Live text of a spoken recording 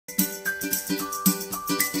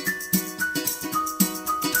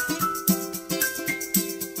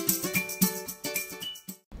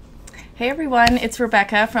Hey everyone, it's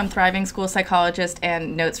Rebecca from Thriving School Psychologist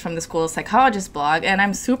and Notes from the School Psychologist blog, and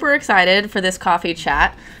I'm super excited for this coffee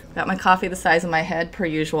chat. Got my coffee the size of my head, per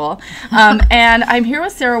usual. And I'm here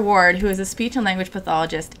with Sarah Ward, who is a speech and language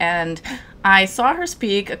pathologist, and I saw her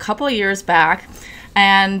speak a couple of years back.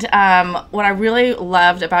 And what I really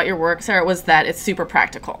loved about your work, Sarah, was that it's super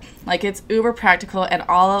practical. Like, it's uber practical, and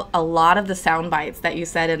a lot of the sound bites that you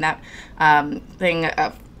said in that thing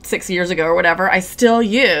 6 years ago or whatever, I still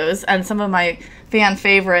use, and some of my fan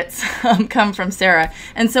favorites come from Sarah.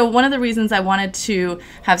 And so one of the reasons I wanted to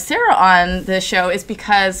have Sarah on the show is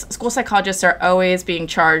because school psychologists are always being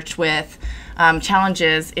charged with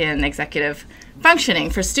challenges in executive functioning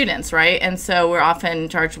for students, right? And so we're often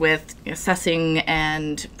charged with assessing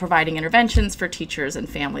and providing interventions for teachers and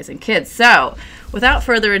families and kids. So without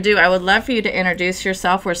further ado, I would love for you to introduce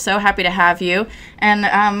yourself. We're so happy to have you.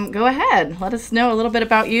 And go ahead. Let us know a little bit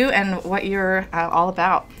about you and what you're all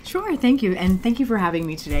about. Sure. Thank you. And thank you for having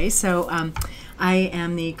me today. So I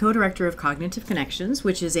am the co-director of Cognitive Connections,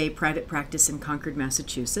 which is a private practice in Concord,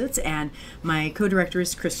 Massachusetts. And my co-director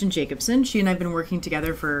is Kristen Jacobson. She and I have been working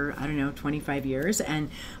together for, 25 years. And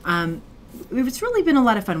it's really been a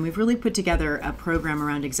lot of fun. We've really put together a program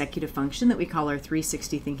around executive function that we call our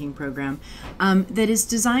 360 Thinking program that is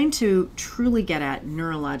designed to truly get at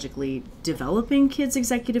neurologically developing kids'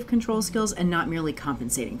 executive control skills and not merely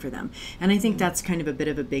compensating for them. And I think that's kind of a bit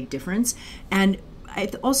of a big difference. And I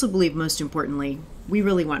also believe, most importantly, we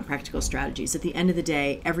really want practical strategies. At the end of the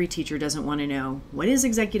day, every teacher doesn't want to know what is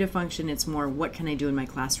executive function. It's more, what can I do in my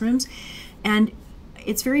classrooms? And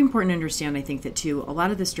it's very important to understand, I think, that too, a lot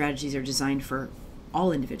of the strategies are designed for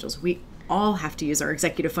all individuals. We all have to use our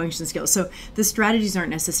executive function skills. So the strategies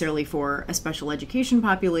aren't necessarily for a special education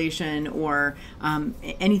population or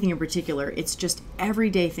anything in particular. It's just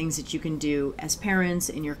everyday things that you can do as parents,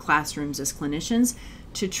 in your classrooms, as clinicians,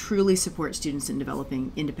 to truly support students in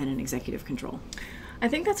developing independent executive control. I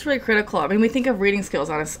think that's really critical. I mean, we think of reading skills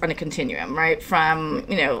on a continuum, right? From,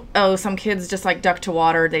 some kids just like duck to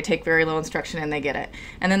water, they take very little instruction and they get it.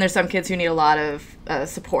 And then there's some kids who need a lot of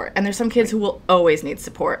support. And there's some kids who will always need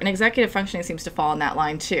support. And executive functioning seems to fall in that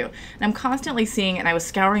line too. And I'm constantly seeing, and I was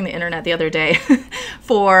scouring the internet the other day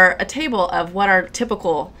for a table of what are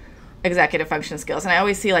typical executive function skills. And I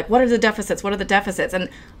always see, like, what are the deficits? What are the deficits? And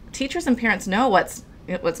teachers and parents know what's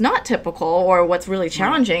not typical or what's really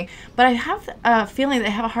challenging, but I have a feeling they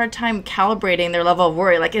have a hard time calibrating their level of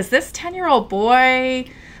worry. Like, is this 10-year-old boy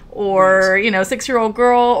or, 6-year-old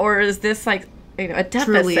girl, or is this like, a deficit?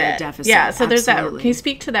 Truly a deficit. Yeah, so there's that. Absolutely. Can you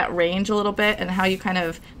speak to that range a little bit and how you kind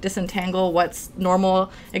of disentangle what's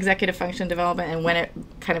normal executive function development and when it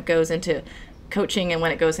kind of goes into coaching and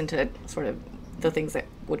when it goes into sort of the things that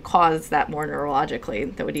would cause that more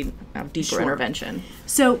neurologically, that would need deeper intervention?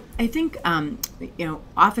 So I think,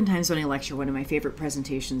 oftentimes when I lecture, one of my favorite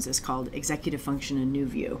presentations is called Executive Function, A New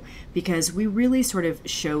View, because we really sort of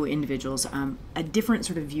show individuals a different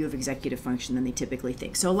sort of view of executive function than they typically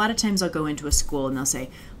think. So a lot of times I'll go into a school and they'll say,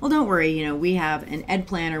 well, don't worry, we have an ed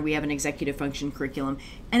plan or we have an executive function curriculum.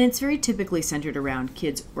 And it's very typically centered around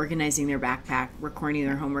kids organizing their backpack, recording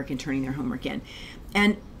their homework, and turning their homework in.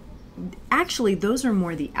 And actually, those are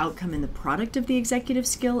more the outcome and the product of the executive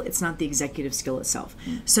skill. It's not the executive skill itself.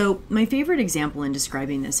 So my favorite example in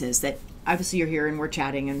describing this is that obviously you're here and we're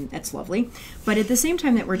chatting and that's lovely. But at the same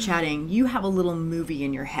time that we're chatting, you have a little movie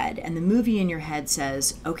in your head. And the movie in your head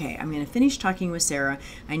says, okay, I'm going to finish talking with Sarah.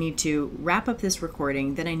 I need to wrap up this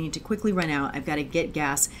recording. Then I need to quickly run out. I've got to get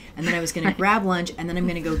gas. And then I was going to grab lunch. And then I'm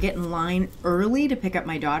going to go get in line early to pick up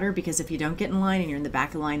my daughter, because if you don't get in line and you're in the back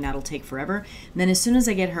of the line, that'll take forever. And then as soon as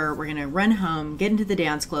I get her, we're going to run home, get into the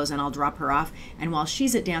dance clothes, and I'll drop her off. And while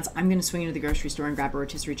she's at dance, I'm going to swing into the grocery store and grab a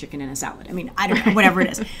rotisserie chicken and a salad. I mean, I don't know, whatever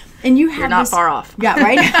it is. And you're not far off. Yeah,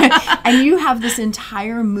 right? And you have this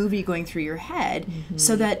entire movie going through your head,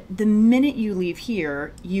 so that the minute you leave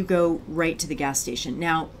here, you go right to the gas station.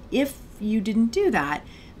 Now, if you didn't do that,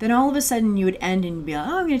 then all of a sudden you would end and be like,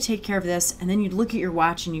 oh, I'm going to take care of this. And then you'd look at your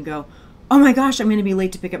watch and you go, oh my gosh, I'm going to be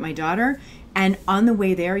late to pick up my daughter. And on the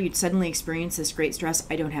way there, you'd suddenly experience this great stress.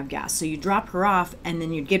 I don't have gas. So you drop her off, and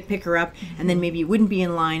then you'd pick her up, and then maybe you wouldn't be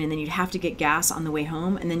in line, and then you'd have to get gas on the way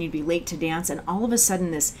home, and then you'd be late to dance. And all of a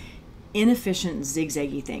sudden, this inefficient,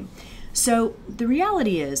 zigzaggy thing. So the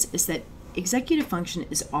reality is that executive function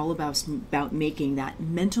is all about making that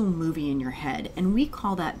mental movie in your head, and we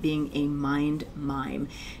call that being a mind mime,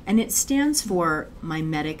 and it stands for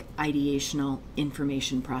mimetic ideational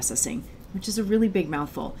information processing, which is a really big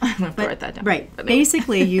mouthful. I'm going to write that down. Right.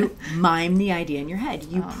 Basically, you mime the idea in your head.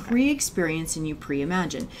 You pre-experience and you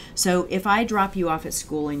pre-imagine. So if I drop you off at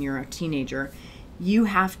school and you're a teenager, you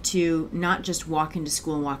have to not just walk into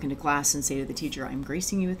school and walk into class and say to the teacher, I'm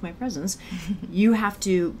gracing you with my presence. You have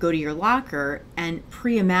to go to your locker and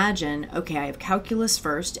pre-imagine, okay, I have calculus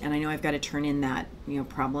first, and I know I've got to turn in that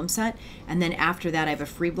problem set. And then after that, I have a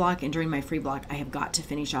free block. And during my free block, I have got to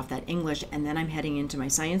finish off that English. And then I'm heading into my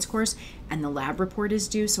science course, and the lab report is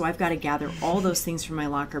due. So I've got to gather all those things from my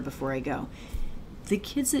locker before I go. The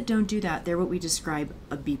kids that don't do that, they're what we describe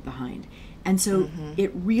a beat behind. And so it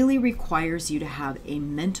really requires you to have a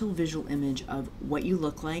mental visual image of what you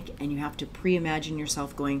look like, and you have to pre-imagine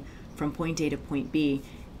yourself going from point A to point B.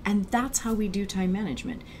 And that's how we do time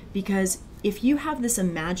management. Because if you have this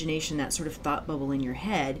imagination, that sort of thought bubble in your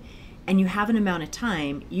head, and you have an amount of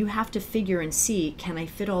time, you have to figure and see, can I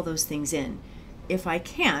fit all those things in? If I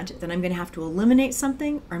can't, then I'm going to have to eliminate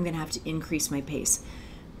something, or I'm going to have to increase my pace.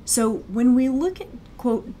 So when we look at,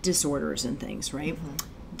 quote, disorders and things, right?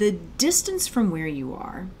 The distance from where you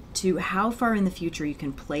are to how far in the future you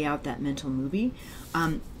can play out that mental movie,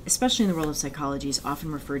 especially in the world of psychology, is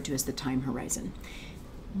often referred to as the time horizon.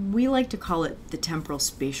 We like to call it the temporal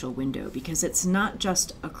spatial window because it's not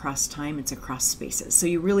just across time, it's across spaces. So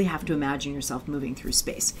you really have to imagine yourself moving through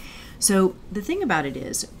space. So the thing about it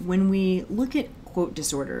is, when we look at, quote,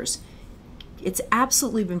 disorders, it's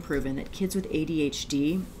absolutely been proven that kids with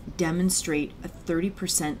ADHD demonstrate a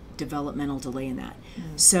 30% developmental delay in that.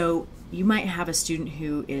 So you might have a student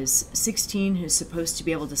who is 16 who's supposed to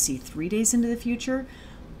be able to see 3 days into the future,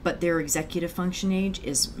 but their executive function age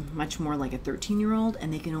is much more like a 13-year-old,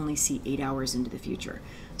 and they can only see 8 hours into the future.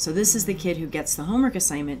 So this is the kid who gets the homework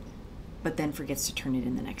assignment, but then forgets to turn it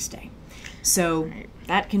in the next day. So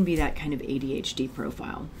that can be that kind of ADHD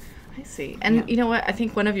profile. I see. And you know what? I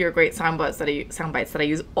think one of your great sound bites that I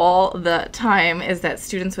use all the time is that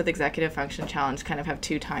students with executive function challenge kind of have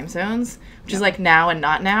 2 time zones, which is like now and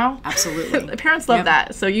not now. Absolutely. Parents love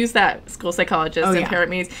that. So use that, school psychologists and parent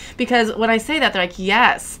meetings, because when I say that, they're like,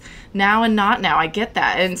 yes, now and not now. I get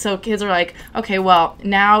that. And so kids are like, okay, well,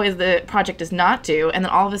 now is the project is not due. And then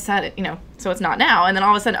all of a sudden, so it's not now. And then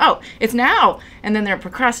all of a sudden, oh, it's now. And then they're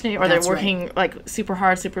procrastinating, or they're working like super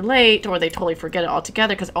hard, super late, or they totally forget it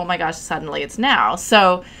altogether because, oh my gosh, suddenly it's now.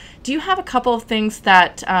 So do you have a couple of things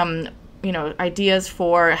that, ideas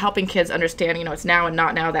for helping kids understand, it's now and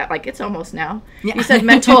not now, that like it's almost now? Yeah. You said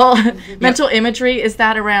mental imagery. Is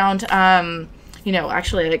that around,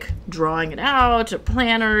 actually like drawing it out, or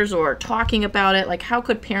planners, or talking about it? Like, how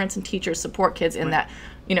could parents and teachers support kids in that?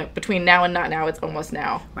 Between now and not now, it's almost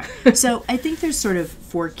now. Right. So I think there's sort of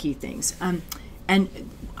 4 key things. And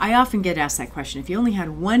I often get asked that question. If you only had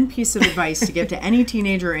one piece of advice to give to any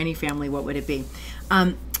teenager or any family, what would it be?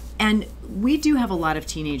 And we do have a lot of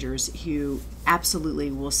teenagers who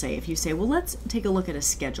absolutely will say, if you say, well, let's take a look at a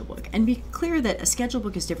schedule book, and be clear that a schedule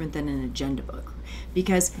book is different than an agenda book,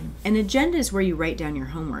 because an agenda is where you write down your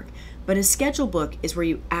homework, but a schedule book is where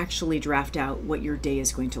you actually draft out what your day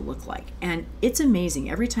is going to look like. And it's amazing.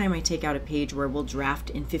 Every time I take out a page where we'll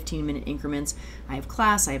draft in 15-minute increments, I have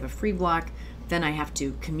class, I have a free block, then I have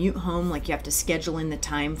to commute home, like you have to schedule in the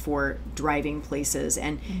time for driving places,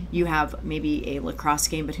 and you have maybe a lacrosse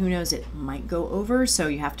game, but who knows, it might go over, so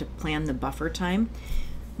you have to plan the buffer time.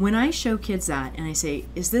 When I show kids that and I say,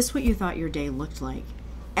 is this what you thought your day looked like?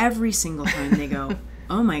 Every single time they go,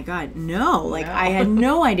 oh my God, no, like I had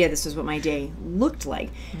no idea this was what my day looked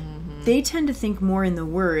like. They tend to think more in the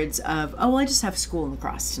words of, oh, well, I just have school and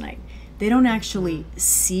lacrosse tonight. They don't actually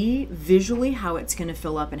see visually how it's going to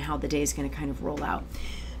fill up and how the day is going to kind of roll out.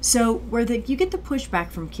 So where you get the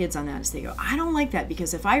pushback from kids on that is they go, I don't like that,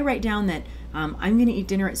 because if I write down that I'm going to eat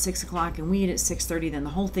dinner at 6 o'clock and we eat at 6:30, then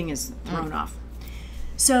the whole thing is thrown off.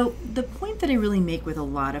 So the point that I really make with a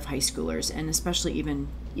lot of high schoolers, and especially even,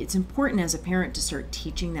 it's important as a parent to start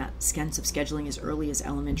teaching that sense of scheduling as early as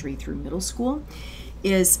elementary through middle school,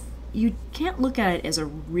 is you can't look at it as a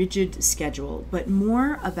rigid schedule, but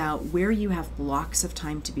more about where you have blocks of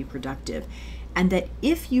time to be productive. And that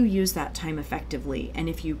if you use that time effectively, and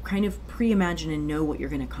if you kind of pre-imagine and know what you're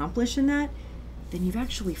going to accomplish in that, then you've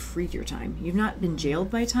actually freed your time. You've not been jailed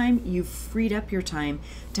by time, you've freed up your time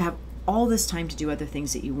to have all this time to do other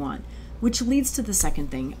things that you want. Which leads to the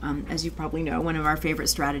second thing. As you probably know, one of our favorite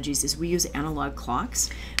strategies is we use analog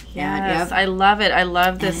clocks. Yes, I love it. I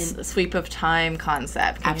love this sweep of time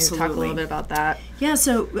concept. Can you talk a little bit about that? Yeah,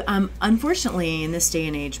 so unfortunately, in this day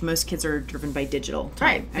and age, most kids are driven by digital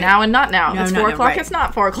time. Right, now and not now. It's 4 o'clock, it's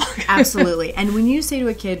not 4 o'clock. Absolutely. And when you say to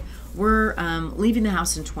a kid, we're leaving the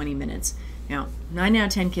house in 20 minutes, 9 out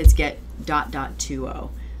of 10 kids get ... 20,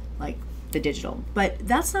 like the digital. But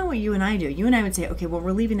that's not what you and I do. You and I would say, okay, well,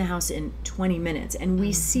 we're leaving the house in 20 minutes. And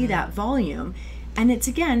we see that volume. And it's,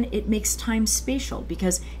 again, it makes time spatial,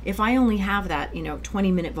 because if I only have that,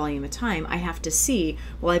 20-minute volume of time, I have to see,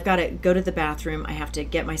 well, I've got to go to the bathroom, I have to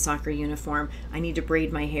get my soccer uniform, I need to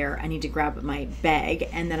braid my hair, I need to grab my bag,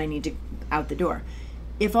 and then I need to out the door.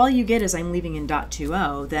 If all you get is I'm leaving in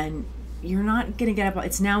 .20, then you're not going to get up.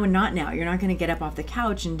 It's now and not now. You're not going to get up off the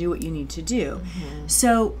couch and do what you need to do. Mm-hmm.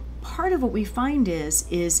 So part of what we find is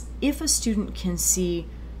if a student can see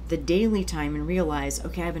the daily time and realize,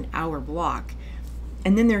 okay, I have an hour block,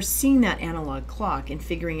 and then they're seeing that analog clock and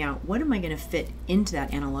figuring out, what am I going to fit into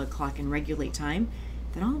that analog clock and regulate time,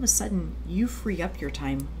 then all of a sudden you free up your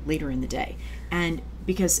time later in the day. And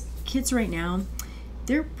because kids right now,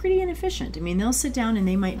 they're pretty inefficient. I mean, they'll sit down and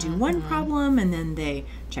they might do one problem, and then they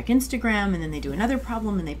check Instagram, and then they do another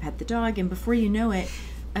problem, and they pet the dog, and before you know it,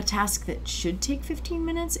 a task that should take 15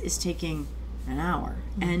 minutes is taking an hour.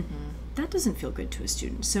 And that doesn't feel good to a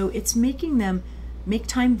student. So it's making them make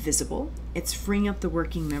time visible. It's freeing up the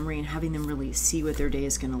working memory and having them really see what their day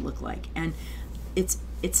is going to look like. And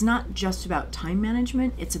it's not just about time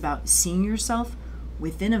management. It's about seeing yourself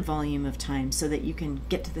within a volume of time so that you can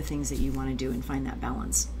get to the things that you want to do and find that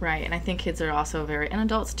balance. Right. And I think kids are also and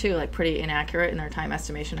adults too, like pretty inaccurate in their time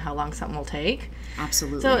estimation, how long something will take.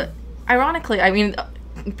 Absolutely. So ironically, I mean,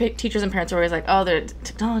 teachers and parents are always like, oh, the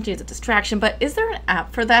technology is a distraction, but is there an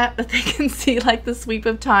app for that they can see like the sweep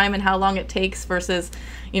of time and how long it takes versus,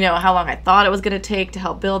 how long I thought it was going to take to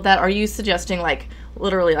help build that? Are you suggesting like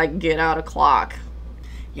literally like get out a clock?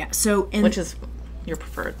 Yeah. So which is your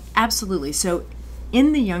preferred? Absolutely. So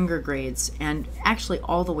in the younger grades, and actually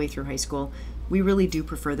all the way through high school, we really do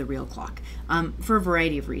prefer the real clock for a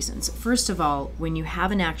variety of reasons. First of all, when you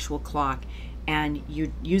have an actual clock and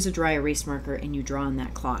you use a dry erase marker and you draw on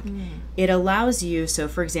that clock, it allows you, so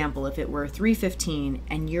for example, if it were 3:15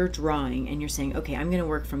 and you're drawing and you're saying, okay, I'm going to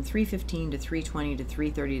work from 3:15 to 3:20 to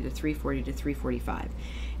 3:30 to 3:40 to 3:45,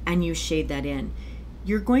 and you shade that in,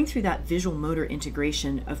 you're going through that visual motor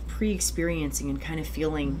integration of pre-experiencing and kind of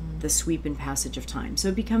feeling the sweep and passage of time. So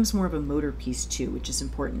it becomes more of a motor piece too, which is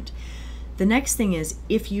important. The next thing is,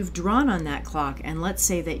 if you've drawn on that clock, and let's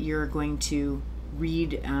say that you're going to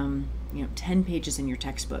read 10 pages in your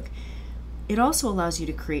textbook, it also allows you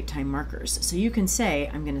to create time markers. So you can say,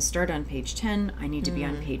 I'm going to start on page 10, I need to be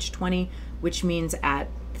on page 20, which means at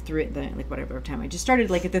whatever time I just started,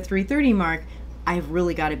 like at the 3:30 mark, I've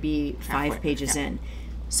really got to be 5 pages in.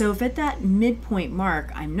 So if at that midpoint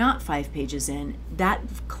mark, I'm not 5 pages in, that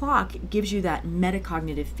clock gives you that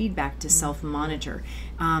metacognitive feedback to self-monitor.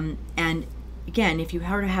 And again, if you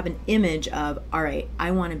were to have an image of, all right, I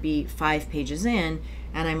want to be 5 pages in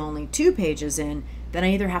and I'm only 2 pages in, then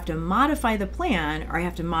I either have to modify the plan or I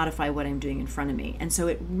have to modify what I'm doing in front of me. And so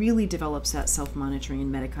it really develops that self-monitoring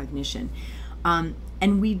and metacognition.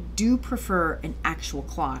 And we do prefer an actual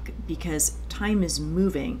clock because time is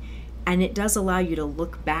moving, and it does allow you to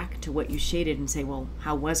look back to what you shaded and say, well,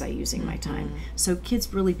 how was I using my time? So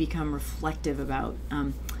kids really become reflective about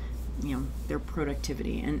their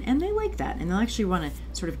productivity, and they like that, and they'll actually want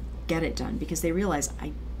to sort of get it done because they realize,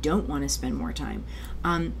 I don't want to spend more time.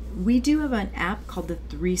 We do have an app called the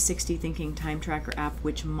 360 Thinking Time Tracker app,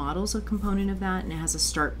 which models a component of that, and it has a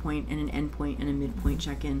start point and an end point and a midpoint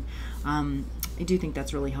check-in. I do think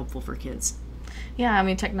that's really helpful for kids. Yeah, I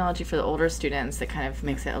mean, technology for the older students, it kind of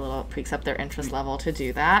makes it a little, peaks up their interest level to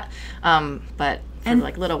do that. But for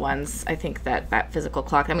like little ones, I think that physical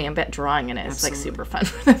clock, I mean, I bet drawing in it is like super fun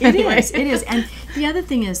for them anyway. It is. And the other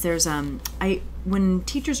thing is there's, when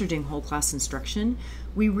teachers are doing whole class instruction,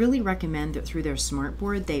 we really recommend that through their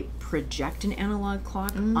smartboard, they project an analog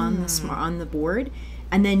clock on the board.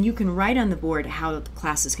 And then you can write on the board how the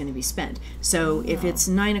class is going to be spent. So if it's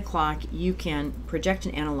 9 o'clock, you can project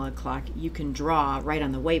an analog clock. You can draw right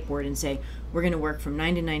on the whiteboard and say, we're going to work from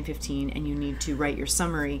 9 to 9:15, and you need to write your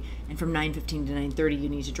summary. And from 9:15 to 9:30, you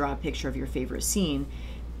need to draw a picture of your favorite scene.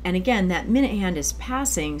 And again, that minute hand is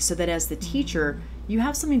passing so that as the teacher, you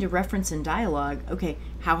have something to reference in dialogue. Okay,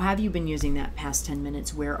 how have you been using that past 10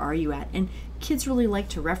 minutes? Where are you at? And kids really like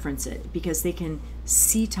to reference it because they can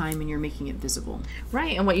see time and you're making it visible.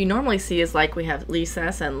 Right, and what you normally see is like we have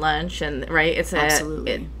recess and lunch, and right, it's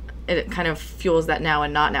absolutely. It kind of fuels that now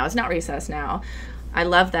and not now. It's not recess now. I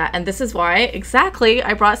love that. And this is why exactly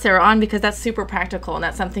I brought Sarah on, because that's super practical, and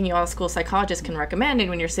that's something you all school psychologists can recommend. And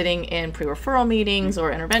when you're sitting in pre-referral meetings or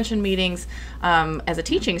intervention meetings as a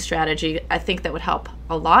teaching strategy, I think that would help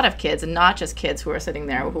a lot of kids, and not just kids who are sitting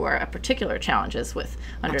there who are at particular challenges with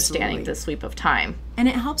understanding the sweep of time. And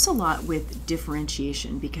it helps a lot with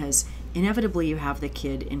differentiation, because inevitably you have the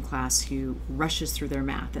kid in class who rushes through their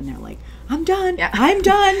math and they're like, I'm done, I'm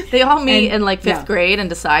done. They all meet in like fifth grade and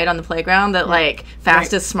decide on the playground that like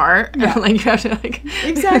fast is smart. Like you have to like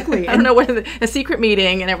exactly. I don't know what a secret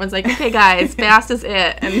meeting and everyone's like, okay guys, fast is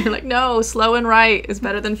it, and you're like, no, slow and right is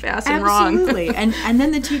better than fast and wrong. Absolutely. and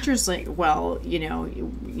then the teacher's like, well, you know,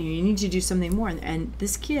 you need to do something more. And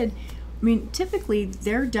this kid, I mean, typically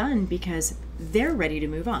they're done because they're ready to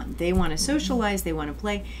move on. They want to socialize, they want to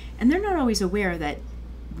play, and they're not always aware that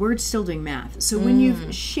we're still doing math. So when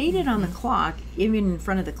you've shaded on the clock, even in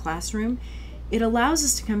front of the classroom, it allows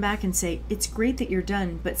us to come back and say, it's great that you're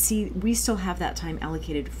done, but see, we still have that time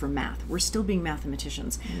allocated for math. We're still being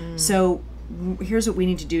mathematicians. So here's what we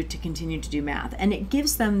need to do to continue to do math. And it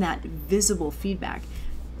gives them that visible feedback.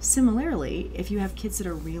 Similarly, if you have kids that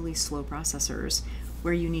are really slow processors,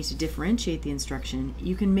 where you need to differentiate the instruction,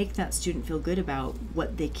 you can make that student feel good about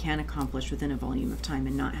what they can accomplish within a volume of time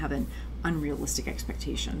and not have an unrealistic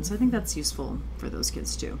expectation. So I think that's useful for those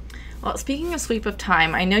kids too. Well, speaking of sweep of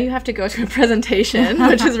time, I know you have to go to a presentation,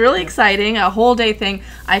 which is really exciting, a whole day thing.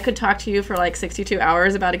 I could talk to you for like 62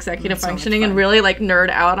 hours about executive functioning and really like nerd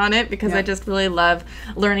out on it because I just really love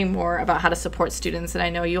learning more about how to support students. And I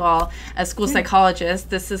know you all, as school psychologists,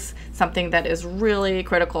 this is something that is really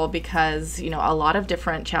critical because, you know, a lot of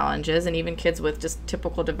different challenges and even kids with just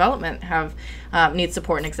typical development have need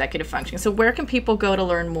support in executive functioning. So where can people go to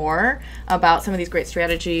learn more about some of these great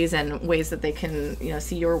strategies and ways that they can, you know,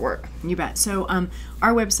 see your work? You bet. So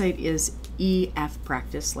our website is EF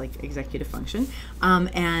Practice, like executive function.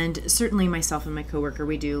 And certainly myself and my coworker,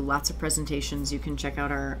 we do lots of presentations. You can check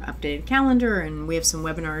out our updated calendar, and we have some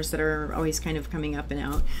webinars that are always kind of coming up and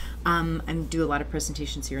out. And do a lot of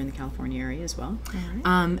presentations here in the California area as well.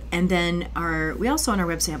 And then we also on our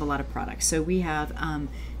website have a lot of products. So we have a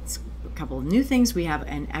couple of new things. We have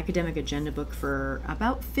an academic agenda book for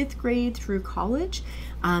about 5th grade through college.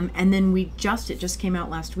 And then it just came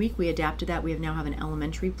out last week. We adapted that. We now have an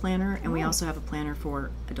elementary planner, and we also have a planner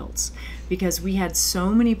for adults, because we had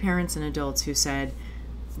so many parents and adults who said,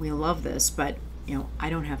 we love this, but you know, I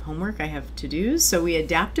don't have homework, I have to-dos. So we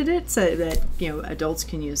adapted it so that, you know, adults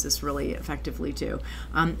can use this really effectively too.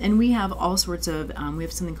 And we have all sorts of, we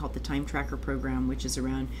have something called the Time Tracker program, which is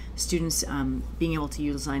around students being able to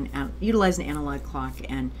utilize an analog clock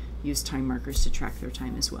and use time markers to track their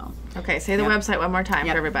time as well. Okay, say the website one more time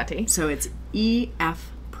for everybody. So it's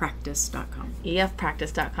efpractice.com.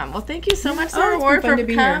 efpractice.com. Well, thank you so much, Sarah Ward, for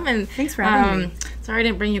coming. Thanks for having me. Sorry I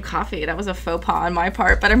didn't bring you coffee. That was a faux pas on my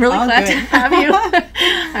part, but I'm really glad to have you.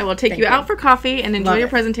 I will take you out for coffee and enjoy your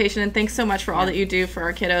presentation. And thanks so much for all that you do for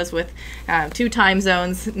our kiddos with 2 time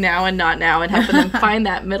zones, now and not now, and helping them find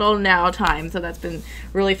that middle now time. So that's been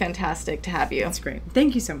really fantastic to have you. That's great.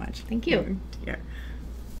 Thank you so much. Thank you. Yeah.